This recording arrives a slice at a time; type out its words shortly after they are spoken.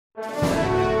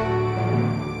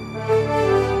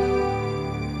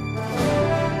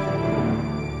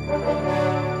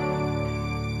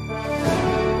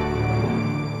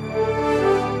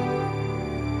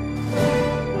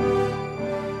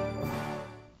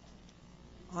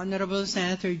Honorable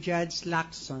Senator Judge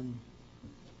Lacson.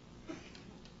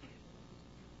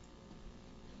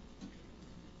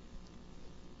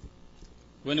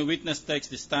 When a witness takes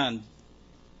the stand,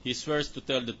 he swears to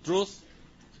tell the truth,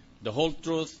 the whole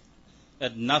truth,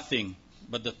 and nothing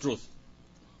but the truth.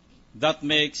 That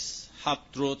makes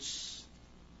half-truths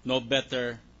no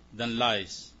better than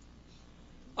lies.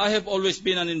 I have always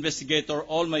been an investigator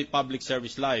all my public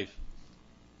service life.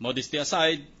 Modesty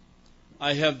aside,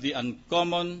 I have the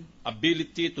uncommon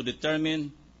ability to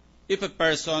determine if a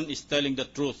person is telling the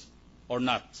truth or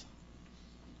not.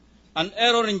 An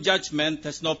error in judgment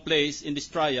has no place in this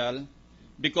trial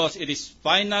because it is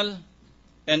final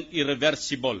and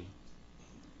irreversible.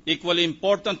 Equally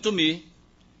important to me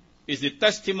is the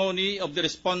testimony of the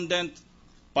respondent,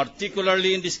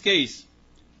 particularly in this case,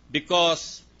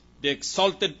 because the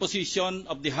exalted position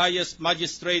of the highest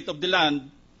magistrate of the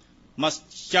land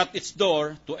must shut its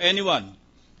door to anyone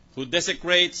who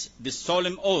desecrates the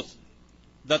solemn oath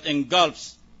that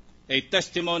engulfs a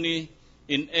testimony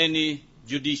in any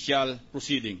judicial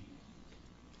proceeding.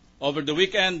 Over the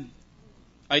weekend,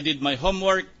 I did my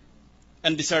homework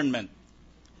and discernment.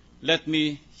 Let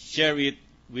me share it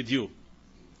with you.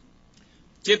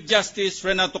 Chief Justice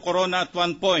Renato Corona at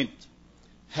one point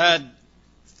had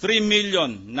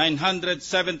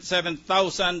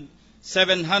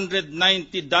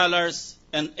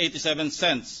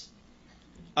 3,977,790.87.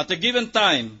 At a given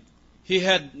time, he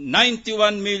had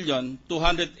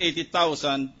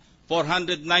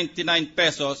 91,280,499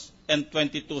 pesos and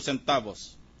 22 centavos.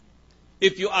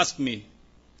 If you ask me,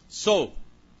 so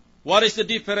what is the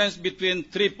difference between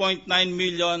 3.9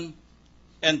 million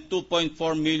and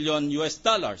 2.4 million US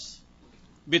dollars?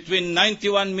 Between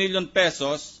 91 million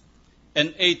pesos and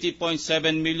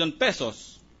 80.7 million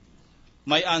pesos?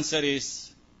 My answer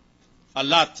is a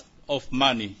lot of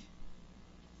money.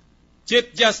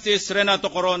 Chief Justice Renato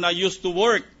Corona used to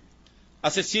work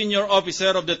as a senior officer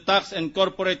of the Tax and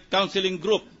Corporate Counseling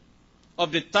Group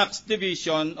of the Tax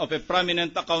Division of a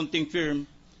prominent accounting firm,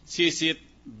 Sisit,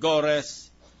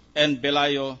 Gores, and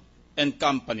Belayo and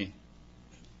Company.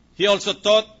 He also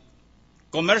taught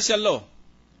commercial law,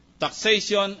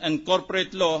 taxation, and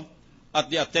corporate law at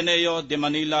the Ateneo de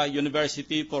Manila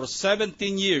University for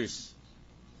 17 years.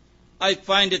 I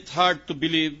find it hard to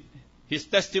believe his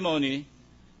testimony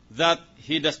that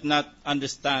he does not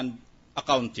understand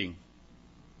accounting.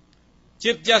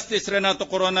 Chief Justice Renato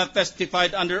Corona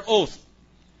testified under oath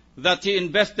that he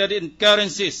invested in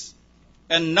currencies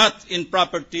and not in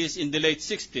properties in the late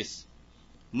 60s,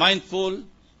 mindful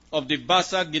of the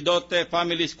Basa Guidote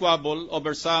family squabble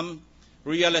over some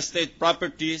real estate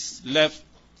properties left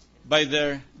by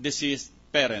their deceased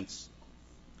parents.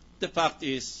 The fact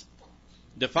is,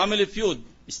 the family feud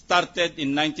started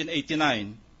in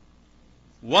 1989.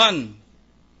 One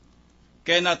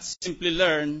cannot simply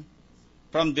learn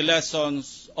from the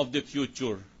lessons of the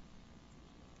future.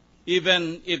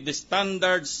 Even if the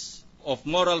standards of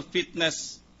moral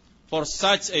fitness for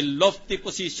such a lofty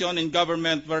position in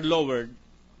government were lowered,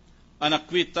 an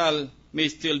acquittal may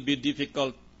still be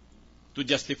difficult to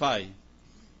justify.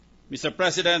 Mr.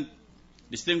 President,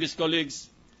 distinguished colleagues,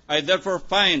 I therefore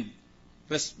find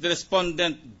the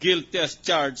respondent guilty as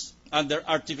charged under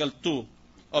Article 2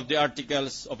 of the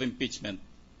Articles of Impeachment.